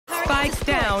Spike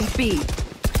down B.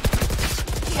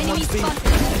 Enemy spotted.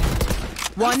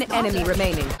 One enemy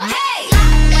remaining. Hey!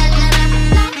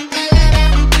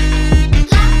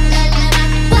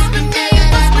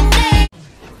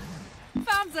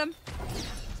 Found them.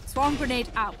 Swarm grenade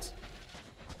out.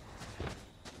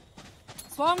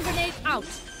 Swarm grenade out.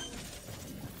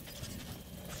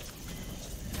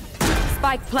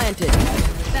 Spike planted.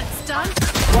 That's done.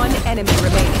 One enemy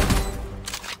remaining.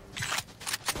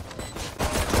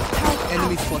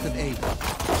 Enemy spotted A.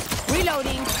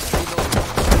 Reloading.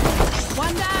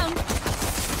 One down.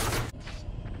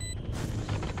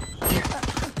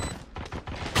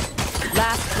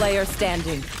 Last player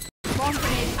standing. Swarm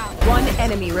grenade out. One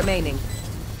enemy remaining.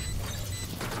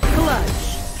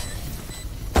 Clutch.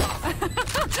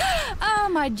 Oh,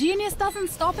 my genius doesn't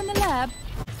stop in the lab.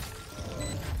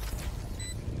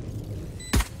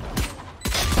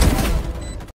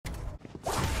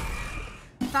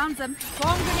 Found them.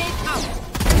 Swarm grenade out.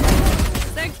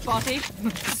 Thanks, Spotty.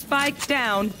 Spike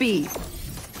down B.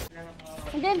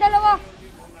 Hindi, dalawa.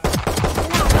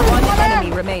 One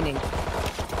enemy remaining.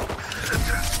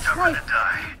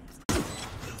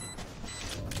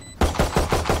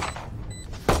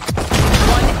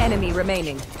 One enemy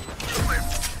remaining.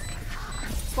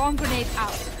 Swarm grenade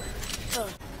out.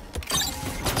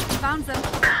 Found them.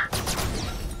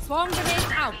 Swarm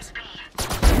grenade out.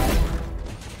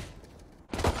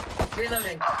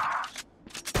 Reloading.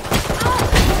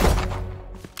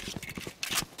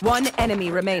 One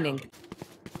enemy remaining.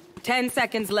 10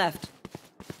 seconds left.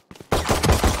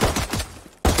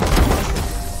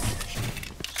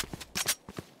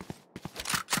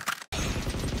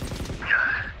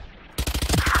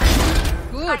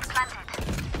 Good.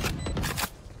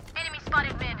 Enemy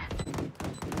spotted mid.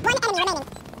 One enemy remaining.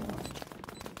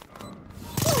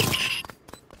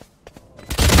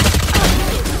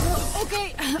 Okay,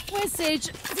 where's Sage?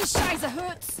 This Scheiße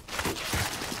hurts.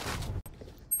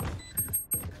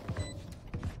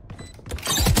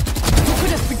 Who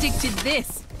could have predicted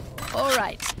this? All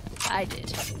right, I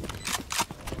did.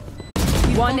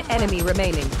 One enemy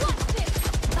remaining.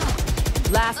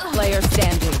 Last player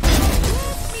standing.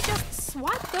 Let me just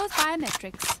swipe those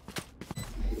biometrics.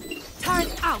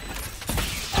 Turret out.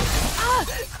 Ah!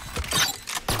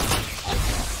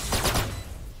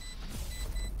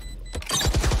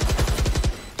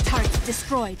 Turret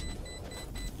destroyed.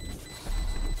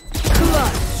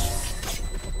 Clutch.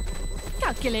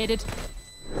 Calculated.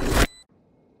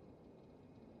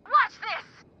 Watch this.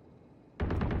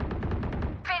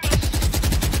 Finish.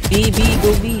 B, B,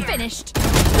 go B. Finished.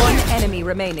 One enemy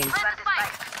remaining.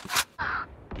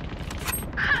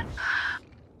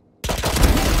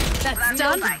 That's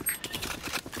done.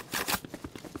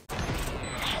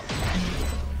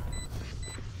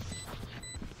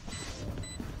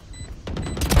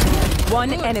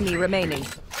 One enemy remaining.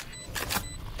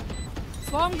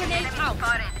 Swarm grenade out.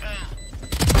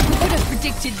 Who could have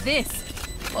predicted this?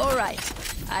 All right,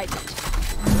 I did.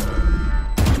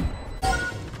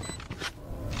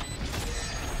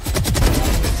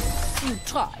 You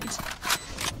tried.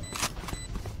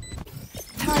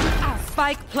 Turn out.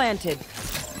 Spike planted.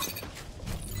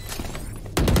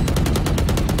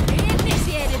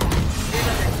 Initiated.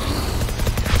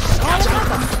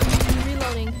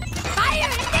 Reloading.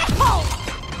 Fire in the hole!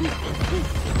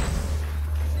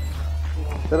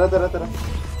 Tara, tara, tara.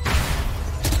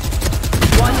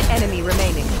 One enemy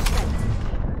remaining.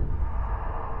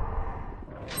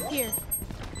 Here.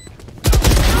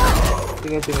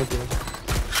 Tingin, tingin, tingin.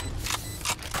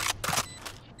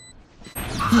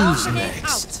 Who's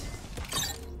next?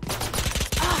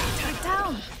 Ah, turn it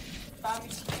down.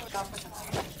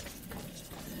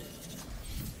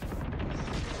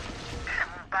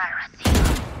 Embarrassing.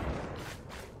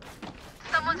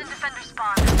 Someone's in defender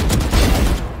spawn.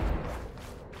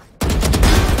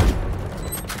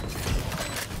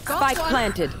 Spike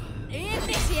planted.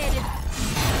 Initiated.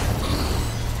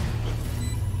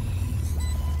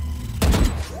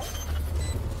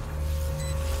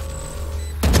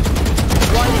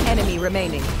 One enemy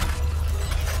remaining.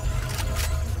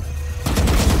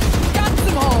 Got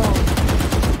them all.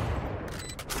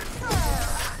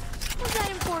 Was that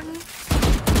important?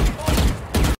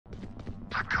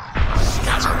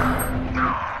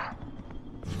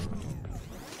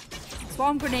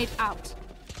 Swarm grenade out.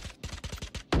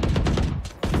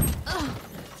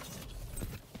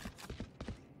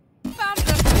 Found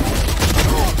them.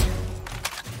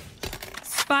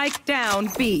 Spike down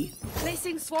B.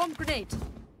 Placing swarm grenade.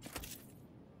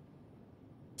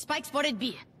 Spike spotted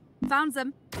B. Found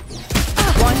them.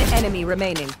 One enemy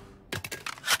remaining.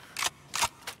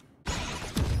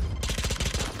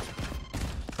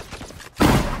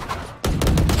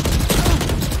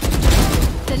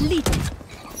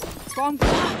 Swarm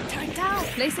grenade. Turn down.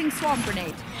 Placing swarm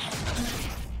grenade.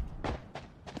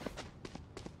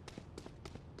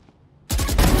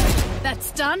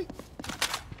 That's done.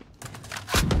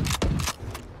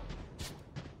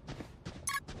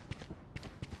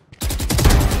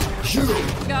 You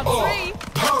Got are three.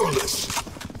 powerless.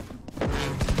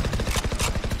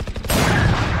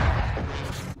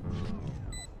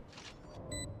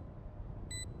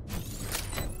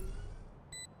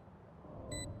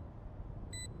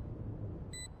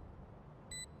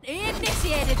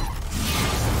 Initiated.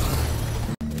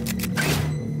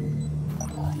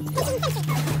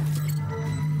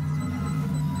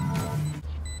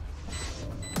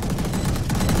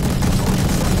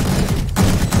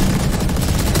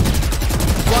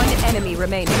 One enemy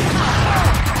remaining.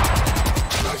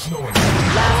 Nice knowing you.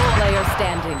 Last player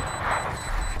standing.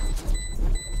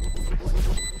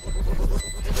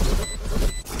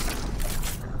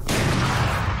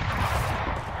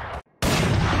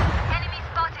 Enemy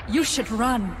spotted. You should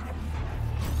run.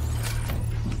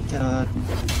 God,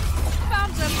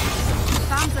 Found them.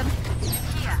 Found them.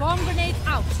 Swarm grenade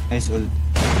out. nice ult.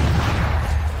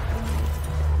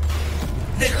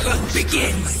 The hunt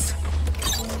begins.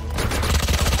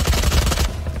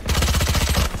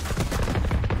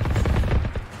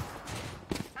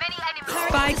 Many enemies.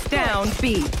 Spike down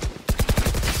B.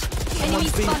 Enemy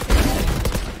spotted.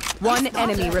 One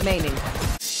enemy remaining.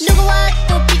 누구와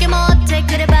또 비교 못해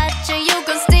그래봤자 you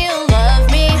gon' still